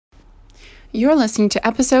You're listening to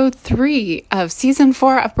episode 3 of season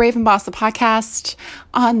 4 of Brave and Boss, the podcast.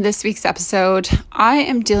 On this week's episode, I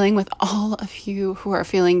am dealing with all of you who are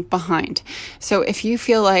feeling behind. So if you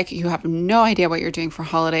feel like you have no idea what you're doing for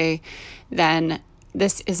holiday, then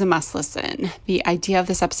this is a must listen. The idea of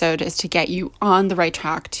this episode is to get you on the right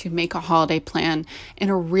track to make a holiday plan in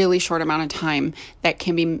a really short amount of time that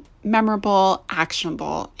can be memorable,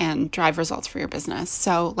 actionable, and drive results for your business.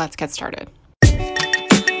 So let's get started.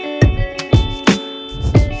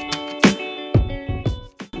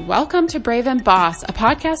 Welcome to Brave and Boss, a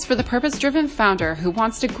podcast for the purpose-driven founder who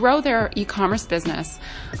wants to grow their e-commerce business.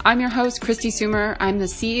 I'm your host, Christy Sumer. I'm the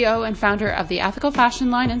CEO and founder of the ethical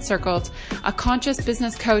fashion line Encircled, a conscious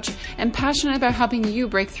business coach, and passionate about helping you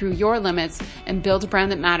break through your limits and build a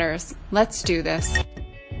brand that matters. Let's do this.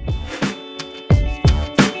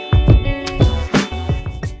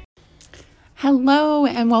 Hello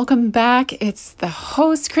and welcome back. It's the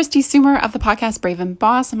host, Christy Sumer of the podcast Brave and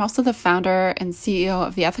Boss. I'm also the founder and CEO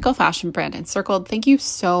of the ethical fashion brand Encircled. Thank you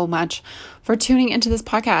so much for tuning into this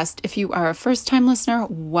podcast. If you are a first-time listener,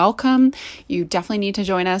 welcome. You definitely need to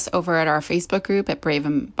join us over at our Facebook group at Brave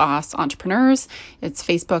and Boss Entrepreneurs. It's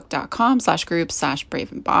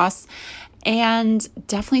facebook.com/group/Brave and Boss. And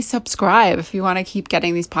definitely subscribe if you want to keep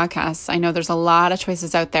getting these podcasts. I know there's a lot of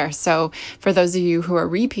choices out there. So for those of you who are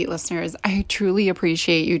repeat listeners, I truly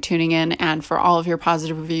appreciate you tuning in and for all of your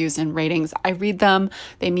positive reviews and ratings. I read them.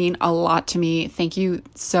 They mean a lot to me. Thank you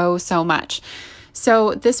so, so much.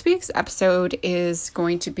 So this week's episode is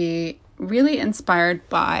going to be really inspired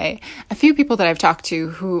by a few people that I've talked to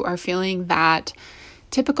who are feeling that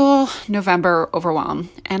typical November overwhelm.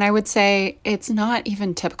 And I would say it's not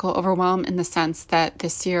even typical overwhelm in the sense that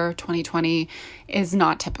this year, 2020, is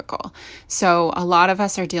not typical. So a lot of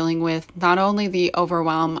us are dealing with not only the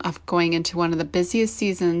overwhelm of going into one of the busiest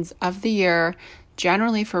seasons of the year,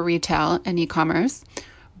 generally for retail and e-commerce,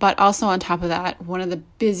 but also on top of that, one of the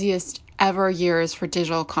busiest ever years for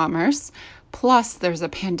digital commerce. Plus, there's a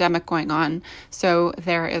pandemic going on. So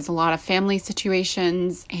there is a lot of family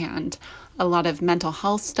situations and a lot of mental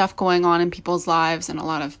health stuff going on in people's lives and a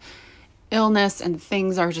lot of illness, and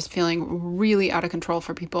things are just feeling really out of control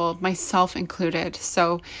for people, myself included.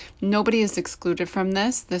 So nobody is excluded from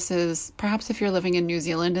this. This is perhaps if you're living in New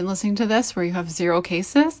Zealand and listening to this where you have 0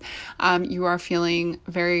 cases, you are feeling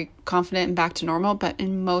very confident and back to normal. But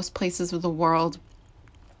in most places of the world,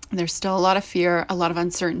 there's still a lot of fear, a lot of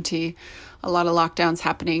uncertainty, a lot of lockdowns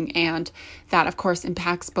happening, and that, of course,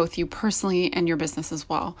 impacts both you personally and your business as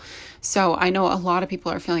well. So I know a lot of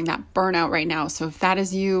people are feeling that burnout right now. So if that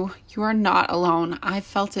is you, you are not alone. I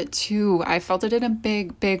felt it too. I felt it in a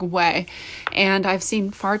big, big way. And I've seen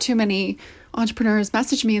far too many entrepreneurs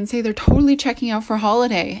message me and say they're totally checking out for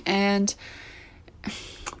holiday. And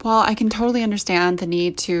while I can totally understand the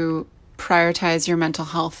need to prioritize your mental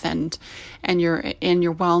health and your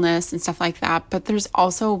wellness and stuff like that, but there's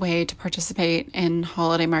also a way to participate in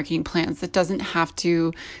holiday marketing plans that doesn't have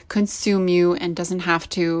to consume you and doesn't have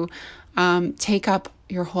to take up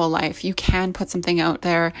your whole life. You can put something out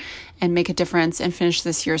there and make a difference and finish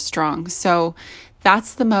this year strong. So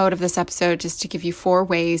that's the mode of this episode, just to give you 4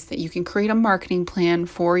 ways that you can create a marketing plan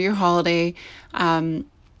for your holiday time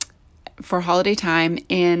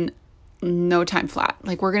in no time flat.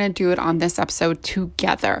 Like, we're going to do it on this episode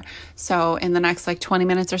together. So in the next 20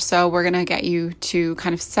 minutes or so, we're going to get you to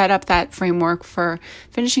kind of set up that framework for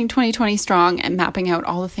finishing 2020 strong and mapping out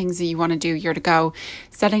all the things that you want to do year to go,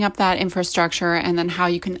 setting up that infrastructure, and then how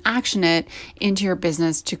you can action it into your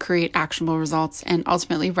business to create actionable results and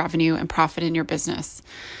ultimately revenue and profit in your business.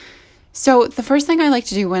 So the first thing I like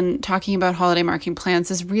to do when talking about holiday marketing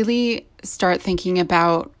plans is really start thinking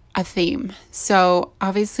about a theme. So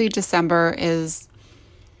obviously December is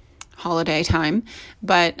holiday time,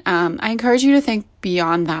 but I encourage you to think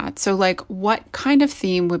beyond that. So what kind of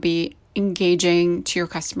theme would be engaging to your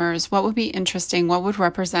customers? What would be interesting? What would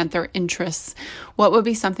represent their interests? What would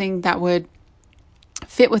be something that would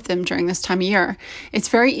fit with them during this time of year? It's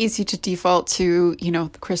very easy to default to, the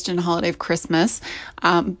Christian holiday of Christmas,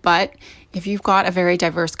 but if you've got a very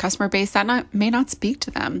diverse customer base, that may not speak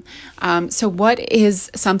to them. So what is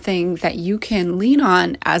something that you can lean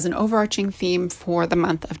on as an overarching theme for the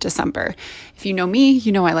month of December? If you know me,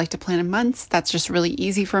 you know I like to plan in months. That's just really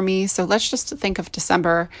easy for me. So let's just think of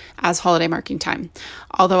December as holiday marketing time.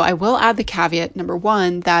 Although I will add the caveat, number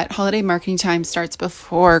 1, that holiday marketing time starts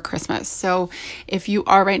before Christmas. So if you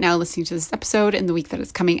are right now listening to this episode in the week that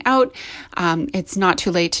it's coming out, it's not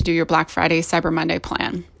too late to do your Black Friday, Cyber Monday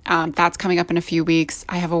plan. That's coming up in a few weeks.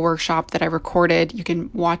 I have a workshop that I recorded. You can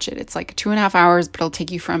watch it. It's like 2.5 hours, but it'll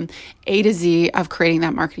take you from A to Z of creating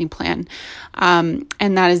that marketing plan. And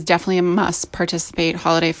that is definitely a must participate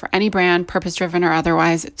holiday for any brand, purpose-driven or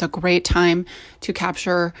otherwise. It's a great time to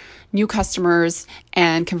capture new customers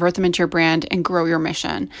and convert them into your brand and grow your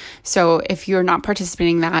mission. So if you're not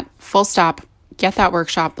participating in that, full stop, get that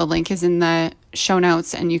workshop. The link is in the show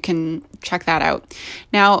notes and you can check that out.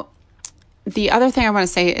 Now, the other thing I want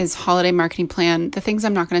to say is holiday marketing plan. The things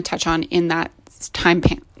I'm not going to touch on in that time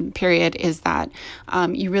period is that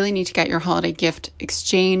you really need to get your holiday gift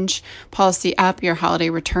exchange policy up, your holiday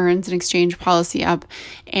returns and exchange policy up,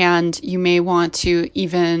 and you may want to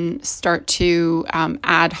even start to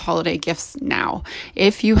add holiday gifts now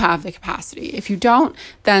if you have the capacity. If you don't,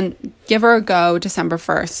 then give her a go December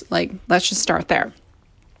 1st. Like, let's just start there.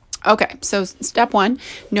 Okay, so step 1,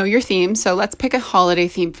 know your theme. So let's pick a holiday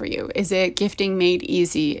theme for you. Is it gifting made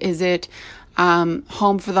easy? Is it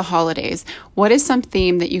home for the holidays? What is some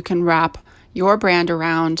theme that you can wrap your brand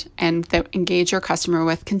around and that engage your customer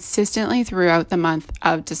with consistently throughout the month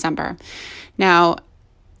of December? Now,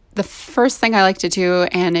 the first thing I like to do,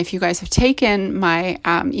 and if you guys have taken my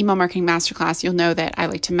email marketing masterclass, you'll know that I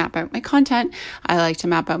like to map out my content. I like to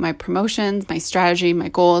map out my promotions, my strategy, my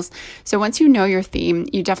goals. So once you know your theme,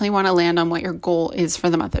 you definitely want to land on what your goal is for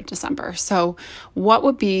the month of December. So what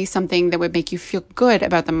would be something that would make you feel good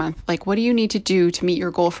about the month? Like, what do you need to do to meet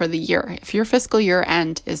your goal for the year? If your fiscal year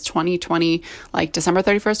end is 2020, like December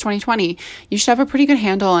 31st, 2020, you should have a pretty good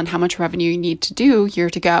handle on how much revenue you need to do year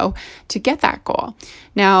to go to get that goal.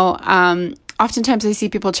 Now, oftentimes I see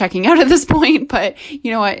people checking out at this point, but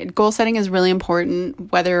you know what? Goal setting is really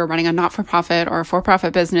important, whether you're running a not-for-profit or a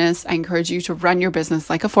for-profit business. I encourage you to run your business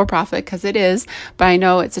like a for-profit because it is, but I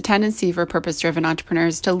know it's a tendency for purpose-driven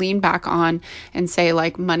entrepreneurs to lean back on and say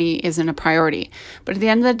like money isn't a priority. But at the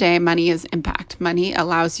end of the day, money is impact. Money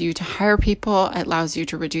allows you to hire people. It allows you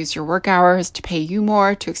to reduce your work hours, to pay you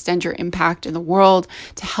more, to extend your impact in the world,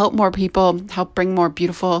 to help more people, help bring more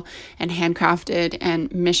beautiful and handcrafted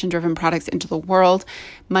and mission-driven products into the world.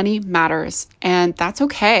 Money matters, and that's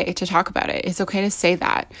okay to talk about it. It's okay to say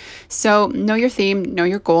that. So know your theme, know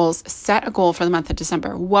your goals, set a goal for the month of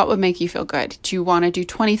December. What would make you feel good? Do you want to do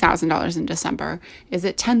 $20,000 in December? Is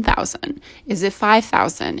it $10,000? Is it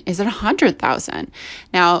 $5,000? Is it $100,000?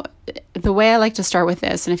 Now, the way I like to start with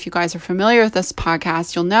this, and if you guys are familiar with this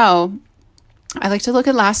podcast, you'll know I like to look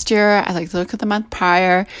at last year. I like to look at the month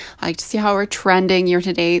prior. I like to see how we're trending year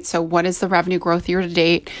to date. So what is the revenue growth year to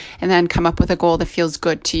date? And then come up with a goal that feels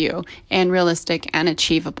good to you and realistic and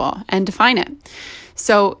achievable and define it.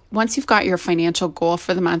 So once you've got your financial goal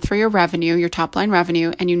for the month for your revenue, your top line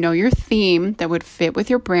revenue, and you know your theme that would fit with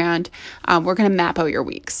your brand, we're going to map out your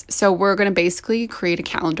weeks. So we're going to basically create a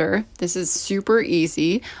calendar. This is super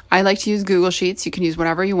easy. I like to use Google Sheets. You can use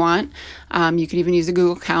whatever you want. You can even use a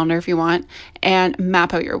Google Calendar if you want, and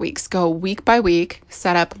map out your weeks. Go week by week,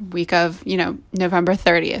 set up week of, November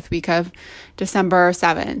 30th, week of December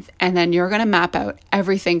 7th, and then you're going to map out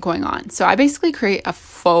everything going on. So I basically create a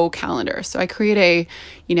faux calendar. So I create a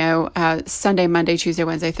Sunday, Monday, Tuesday,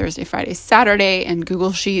 Wednesday, Thursday, Friday, Saturday in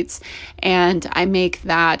Google Sheets. And I make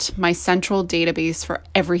that my central database for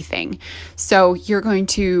everything. So you're going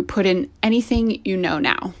to put in anything you know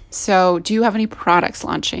now. So do you have any products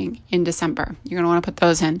launching in December? You're going to want to put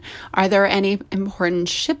those in. Are there any important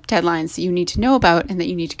ship deadlines that you need to know about and that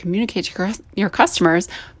you need to communicate to your customers?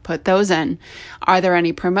 Put those in. Are there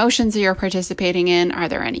any promotions that you're participating in? Are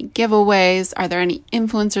there any giveaways? Are there any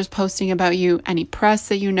influencers posting about you? Any press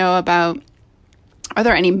that you know about? Are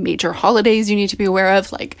there any major holidays you need to be aware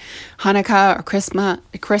of, like Hanukkah or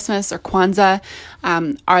Christmas or Kwanzaa?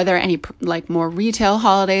 Are there any more retail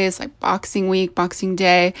holidays like Boxing Week, Boxing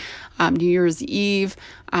Day, New Year's Eve?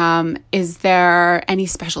 Is there any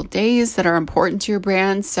special days that are important to your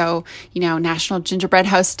brand? So, National Gingerbread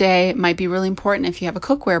House Day might be really important if you have a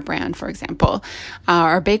cookware brand, for example,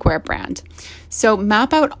 or a bakeware brand. So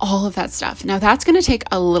map out all of that stuff. Now that's going to take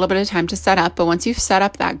a little bit of time to set up, but once you've set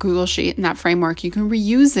up that Google Sheet and that framework, you can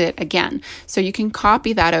reuse it again. So you can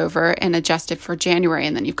copy that over and adjust it for January,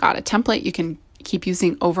 and then you've got a template you can keep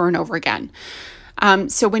using over and over again.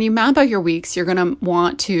 So when you map out your weeks, you're going to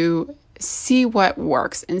want to see what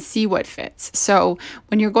works and see what fits. So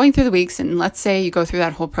when you're going through the weeks, and let's say you go through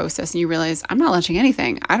that whole process and you realize, I'm not launching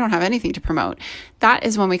anything, I don't have anything to promote. That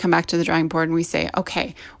is when we come back to the drawing board and we say,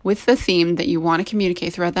 okay, with the theme that you want to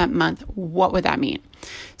communicate throughout that month, what would that mean?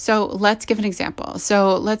 So let's give an example.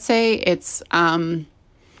 So let's say it's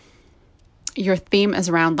your theme is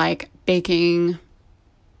around like baking.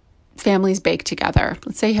 Families bake together.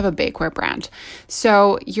 Let's say you have a bakeware brand.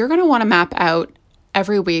 So you're going to want to map out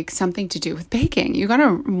every week something to do with baking. You're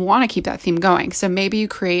going to want to keep that theme going. So maybe you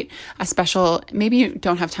create a special, maybe you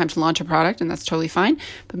don't have time to launch a product, and that's totally fine,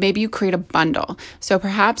 but maybe you create a bundle. So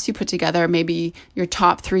perhaps you put together maybe your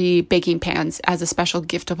top 3 baking pans as a special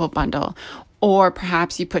giftable bundle. Or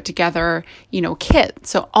perhaps you put together, kit.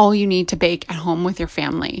 So all you need to bake at home with your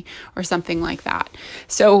family or something like that.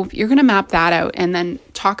 So you're going to map that out and then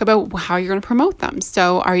talk about how you're going to promote them.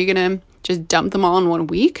 So are you going to just dump them all in one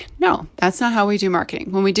week? No, that's not how we do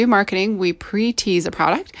marketing. When we do marketing, we pre-tease a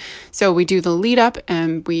product. So we do the lead up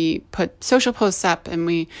and we put social posts up and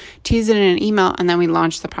we tease it in an email and then we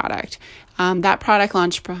launch the product. That product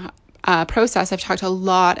launch process I've talked a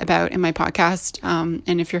lot about in my podcast.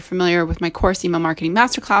 And if you're familiar with my course, Email Marketing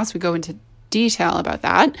Masterclass, we go into detail about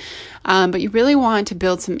that. But you really want to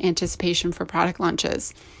build some anticipation for product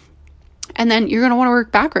launches. And then you're going to want to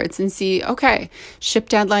work backwards and see, okay, ship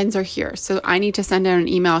deadlines are here. So I need to send out an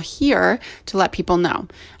email here to let people know.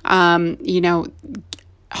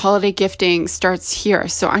 Holiday gifting starts here.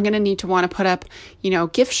 So I'm going to need to want to put up,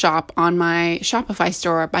 gift shop on my Shopify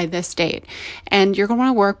store by this date. And you're going to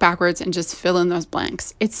want to work backwards and just fill in those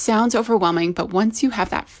blanks. It sounds overwhelming, but once you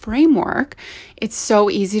have that framework, it's so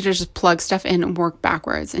easy to just plug stuff in and work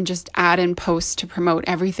backwards and just add in posts to promote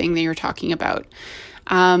everything that you're talking about.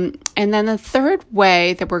 And then the third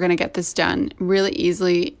way that we're going to get this done really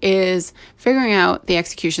easily is figuring out the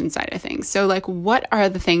execution side of things. So what are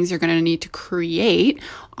the things you're going to need to create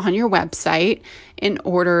on your website in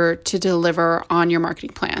order to deliver on your marketing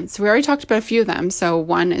plan? So we already talked about a few of them. So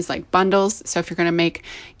one is bundles. So if you're going to make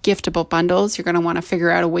giftable bundles, you're going to want to figure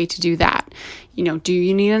out a way to do that. Do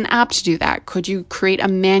you need an app to do that? Could you create a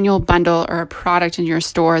manual bundle or a product in your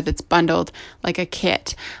store that's bundled like a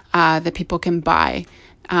kit that people can buy?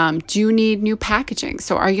 Do you need new packaging?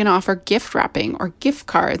 So are you going to offer gift wrapping or gift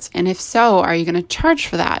cards? And if so, are you going to charge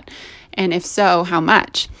for that? And if so, how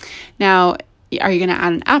much? Now, are you going to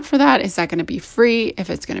add an app for that? Is that going to be free? If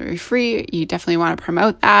it's going to be free, you definitely want to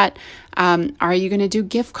promote that. Are you going to do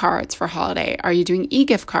gift cards for holiday? Are you doing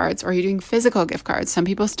e-gift cards or are you doing physical gift cards? Some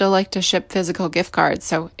people still like to ship physical gift cards.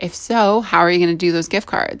 So if so, how are you going to do those gift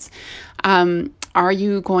cards? Are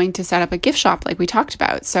you going to set up a gift shop like we talked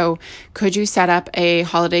about? So could you set up a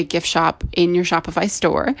holiday gift shop in your Shopify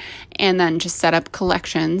store and then just set up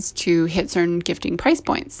collections to hit certain gifting price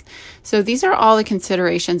points? So these are all the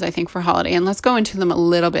considerations I think for holiday, and let's go into them a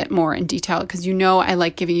little bit more in detail because I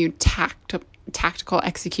like giving you tactical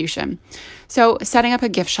execution. So setting up a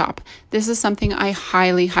gift shop. This is something I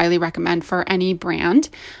highly, highly recommend for any brand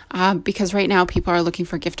because right now people are looking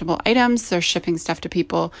for giftable items. They're shipping stuff to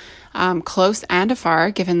people close and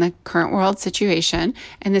afar given the current world situation.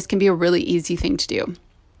 And this can be a really easy thing to do.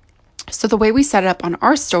 So the way we set it up on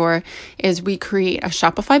our store is we create a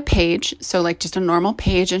Shopify page, so just a normal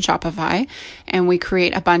page in Shopify, and we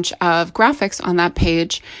create a bunch of graphics on that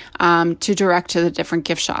page to direct to the different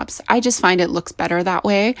gift shops. I just find it looks better that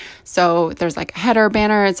way. So there's a header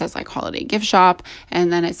banner, it says holiday gift shop,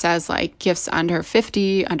 and then it says gifts under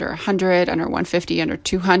 50, under 100, under 150, under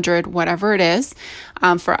 200, whatever it is.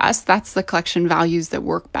 For us, that's the collection values that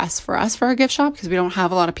work best for us for our gift shop because we don't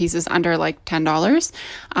have a lot of pieces under $10.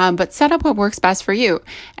 But set up what works best for you.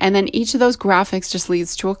 And then each of those graphics just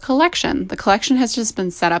leads to a collection. The collection has just been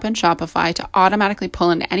set up in Shopify to automatically pull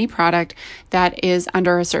in any product that is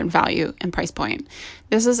under a certain value and price point.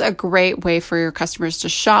 This is a great way for your customers to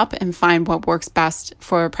shop and find what works best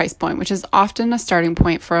for a price point, which is often a starting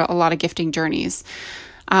point for a lot of gifting journeys.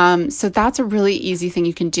 So that's a really easy thing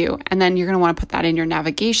you can do. And then you're going to want to put that in your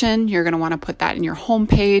navigation. You're going to want to put that in your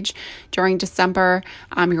homepage during December.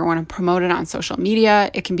 You're going to want to promote it on social media.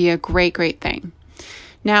 It can be a great, great thing.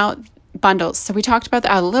 Now, bundles. So we talked about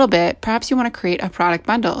that a little bit. Perhaps you want to create a product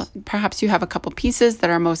bundle. Perhaps you have a couple pieces that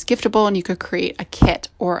are most giftable and you could create a kit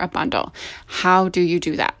or a bundle. How do you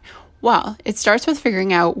do that? Well, it starts with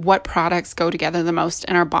figuring out what products go together the most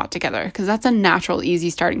and are bought together, because that's a natural, easy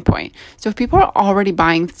starting point. So if people are already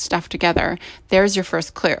buying stuff together, there's your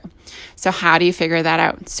first clue. So how do you figure that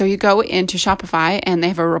out? So you go into Shopify and they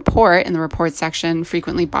have a report in the report section,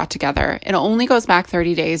 frequently bought together. It only goes back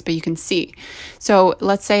 30 days, but you can see. So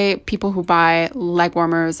let's say people who buy leg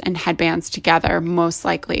warmers and headbands together, most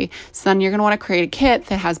likely. So then you're going to want to create a kit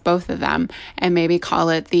that has both of them and maybe call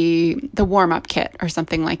it the warm-up kit or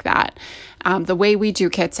something like that. The way we do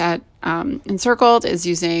kits at Encircled is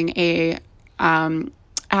using a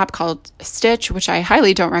app called Stitch, which I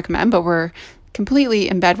highly don't recommend, but we're completely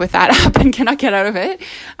in bed with that app and cannot get out of it.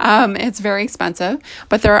 It's very expensive,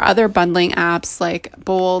 but there are other bundling apps like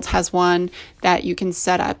Bold has one that you can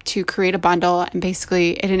set up to create a bundle. And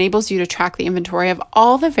basically it enables you to track the inventory of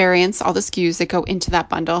all the variants, all the SKUs that go into that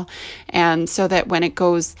bundle. And so that when it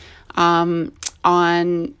goes on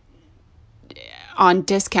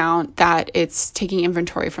discount, that it's taking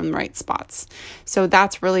inventory from the right spots. So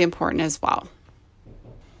that's really important as well.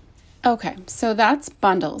 Okay, so that's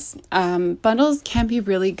bundles. Bundles can be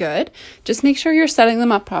really good. Just make sure you're setting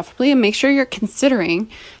them up properly and make sure you're considering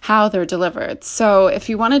how they're delivered. So if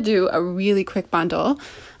you want to do a really quick bundle,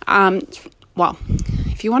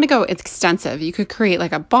 if you want to go extensive, you could create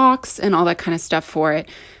like a box and all that kind of stuff for it.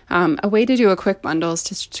 A way to do a quick bundle is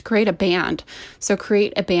to create a band. So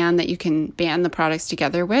create a band that you can band the products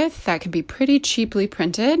together with that can be pretty cheaply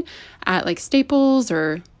printed at like Staples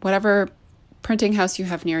or whatever printing house you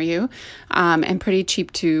have near you, and pretty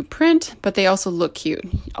cheap to print, but they also look cute.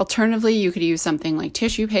 Alternatively, you could use something like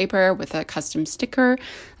tissue paper with a custom sticker.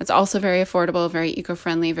 That's also very affordable, very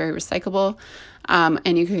eco-friendly, very recyclable.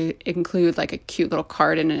 And you could include like a cute little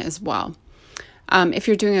card in it as well. If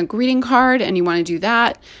you're doing a greeting card and you want to do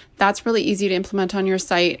that, that's really easy to implement on your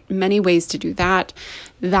site. Many ways to do that.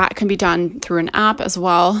 That can be done through an app as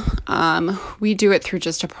well. We do it through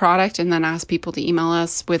just a product and then ask people to email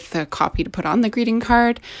us with the copy to put on the greeting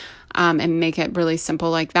card, and make it really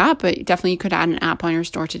simple like that. But definitely you could add an app on your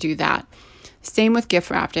store to do that. Same with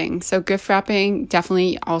gift wrapping. So gift wrapping,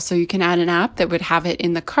 definitely also you can add an app that would have it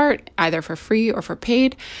in the cart, either for free or for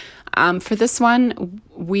paid. For this one,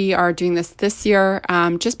 we are doing this year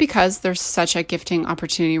just because there's such a gifting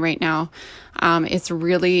opportunity right now. It's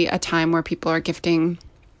really a time where people are gifting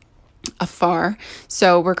afar.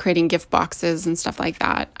 So we're creating gift boxes and stuff like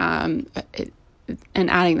that, and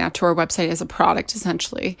adding that to our website as a product,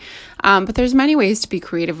 essentially. But there's many ways to be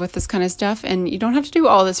creative with this kind of stuff, and you don't have to do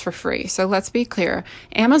all this for free. So let's be clear.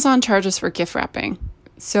 Amazon charges for gift wrapping.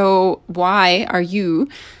 So why are you,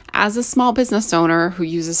 as a small business owner who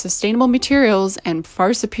uses sustainable materials and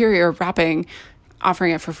far superior wrapping,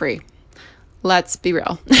 offering it for free? Let's be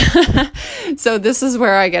real. So this is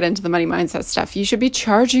where I get into the money mindset stuff. You should be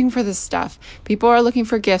charging for this stuff. People are looking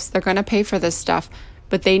for gifts. They're going to pay for this stuff,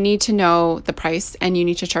 but they need to know the price and you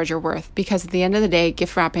need to charge your worth, because at the end of the day,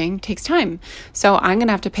 gift wrapping takes time. So I'm going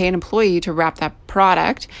to have to pay an employee to wrap that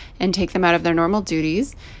product and take them out of their normal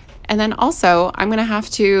duties. And then also I'm going to have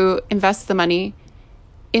to invest the money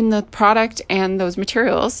in the product and those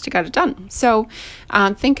materials to get it done. So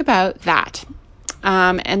think about that.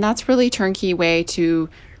 And that's really a turnkey way to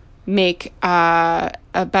make a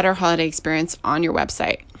better holiday experience on your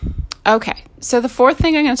website. Okay, so the fourth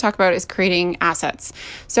thing I'm going to talk about is creating assets.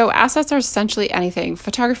 So assets are essentially anything: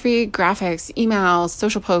 photography, graphics, emails,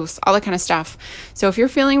 social posts, all that kind of stuff. So if you're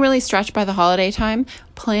feeling really stretched by the holiday time,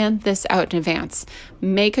 plan this out in advance.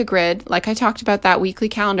 Make a grid, like I talked about that weekly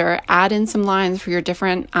calendar, add in some lines for your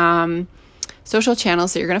different social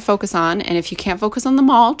channels that you're going to focus on. And if you can't focus on them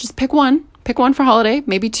all, just pick one. Pick one for holiday,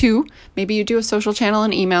 maybe two. Maybe you do a social channel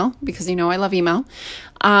and email, because you know I love email,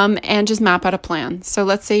 and just map out a plan. So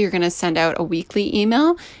let's say you're going to send out a weekly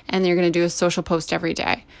email and you're going to do a social post every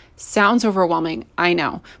day. Sounds overwhelming, I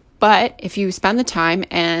know. But if you spend the time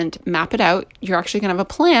and map it out, you're actually going to have a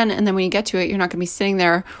plan. And then when you get to it, you're not going to be sitting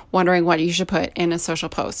there wondering what you should put in a social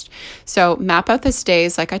post. So map out the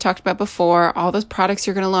days, like I talked about before, all those products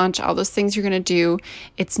you're going to launch, all those things you're going to do.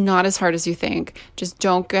 It's not as hard as you think. Just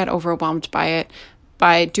don't get overwhelmed by it.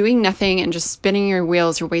 By doing nothing and just spinning your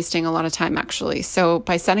wheels, you're wasting a lot of time, actually. So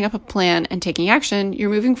by setting up a plan and taking action, you're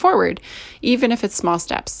moving forward, even if it's small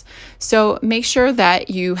steps. So make sure that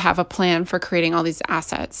you have a plan for creating all these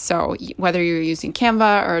assets. So whether you're using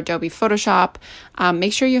Canva or Adobe Photoshop,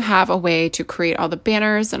 make sure you have a way to create all the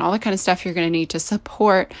banners and all the kind of stuff you're going to need to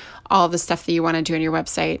support all the stuff that you want to do on your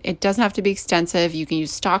website. It doesn't have to be extensive. You can use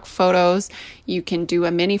stock photos. You can do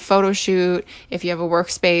a mini photo shoot. If you have a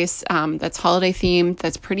workspace that's holiday themed,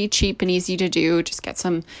 that's pretty cheap and easy to do. Just get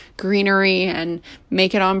some greenery and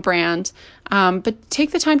make it on brand. But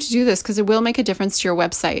take the time to do this, because it will make a difference to your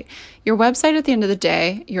website. Your website, at the end of the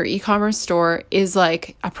day, your e-commerce store, is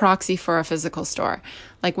like a proxy for a physical store.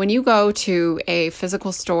 Like when you go to a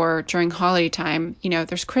physical store during holiday time, you know,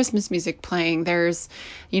 there's Christmas music playing, there's,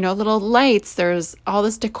 you know, little lights, there's all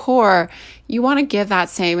this decor. You want to give that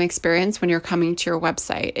same experience when you're coming to your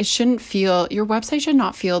website. Your website should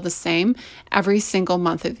not feel the same every single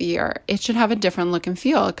month of the year. It should have a different look and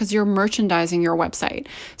feel, because you're merchandising your website.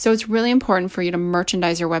 So it's really important important for you to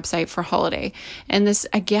merchandise your website for holiday. And this,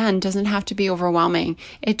 again, doesn't have to be overwhelming.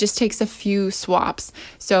 It just takes a few swaps.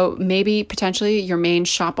 So maybe potentially your main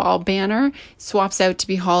Shop All banner swaps out to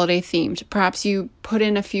be holiday themed. Perhaps you put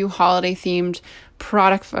in a few holiday themed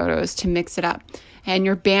product photos to mix it up. And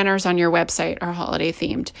your banners on your website are holiday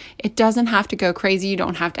themed. It doesn't have to go crazy. You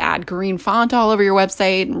don't have to add green font all over your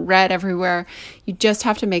website and red everywhere. You just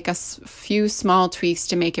have to make a few small tweaks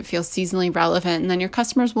to make it feel seasonally relevant. And then your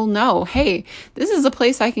customers will know, hey, this is a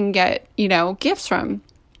place I can get, gifts from.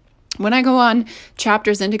 When I go on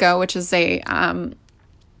Chapters Indigo, which is I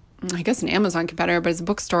guess an Amazon competitor, but it's a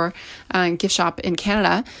bookstore and gift shop in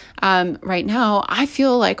Canada. Right now, I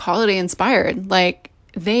feel like holiday inspired. Like,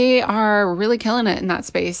 they are really killing it in that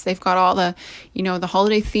space. They've got all the, the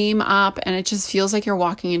holiday theme up, and it just feels like you're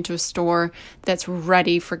walking into a store that's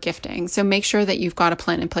ready for gifting. So make sure that you've got a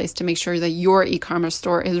plan in place to make sure that your e-commerce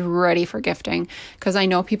store is ready for gifting. Because I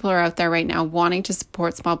know people are out there right now wanting to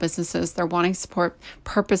support small businesses. They're wanting to support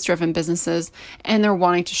purpose-driven businesses, and they're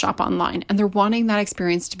wanting to shop online, and they're wanting that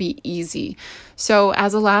experience to be easy. So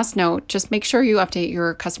as a last note, just make sure you update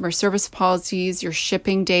your customer service policies, your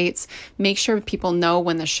shipping dates. Make sure people know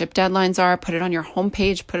when the ship deadlines are. Put it on your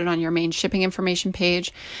homepage, put it on your main shipping information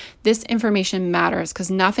page. This information matters because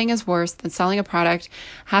nothing is worse than selling a product,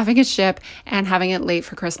 having it ship, and having it late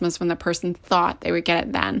for Christmas when the person thought they would get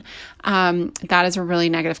it then. That is a really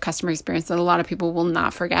negative customer experience that a lot of people will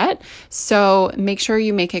not forget. So make sure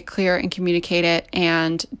you make it clear and communicate it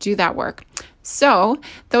and do that work. So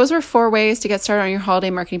those were 4 ways to get started on your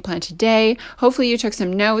holiday marketing plan today. Hopefully you took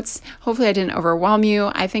some notes. Hopefully I didn't overwhelm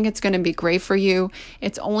you. I think it's going to be great for you.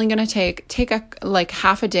 It's only going to take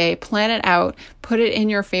half a day, plan it out, put it in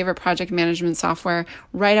your favorite project management software,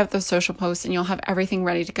 write out those social posts, and you'll have everything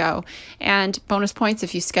ready to go. And bonus points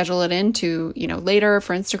if you schedule it into, later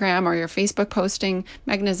for Instagram or your Facebook posting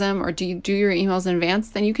mechanism, or do you do your emails in advance,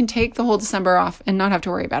 then you can take the whole December off and not have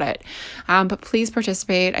to worry about it. But please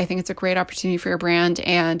participate. I think it's a great opportunity for your brand.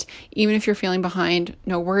 And even if you're feeling behind,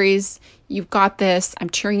 no worries. You've got this. I'm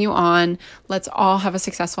cheering you on. Let's all have a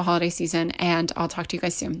successful holiday season, and I'll talk to you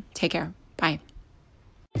guys soon. Take care. Bye.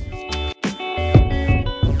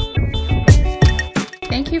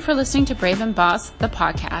 Thank you for listening to Brave and Boss, the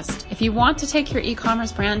podcast. If you want to take your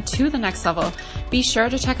e-commerce brand to the next level, be sure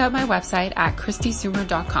to check out my website at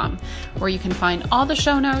christysoomer.com, where you can find all the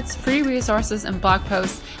show notes, free resources, and blog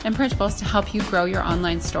posts and printables to help you grow your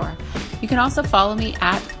online store. You can also follow me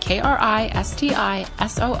at KRISTISOOMER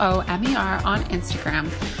on Instagram.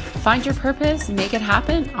 Find your purpose, make it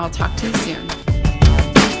happen. I'll talk to you soon.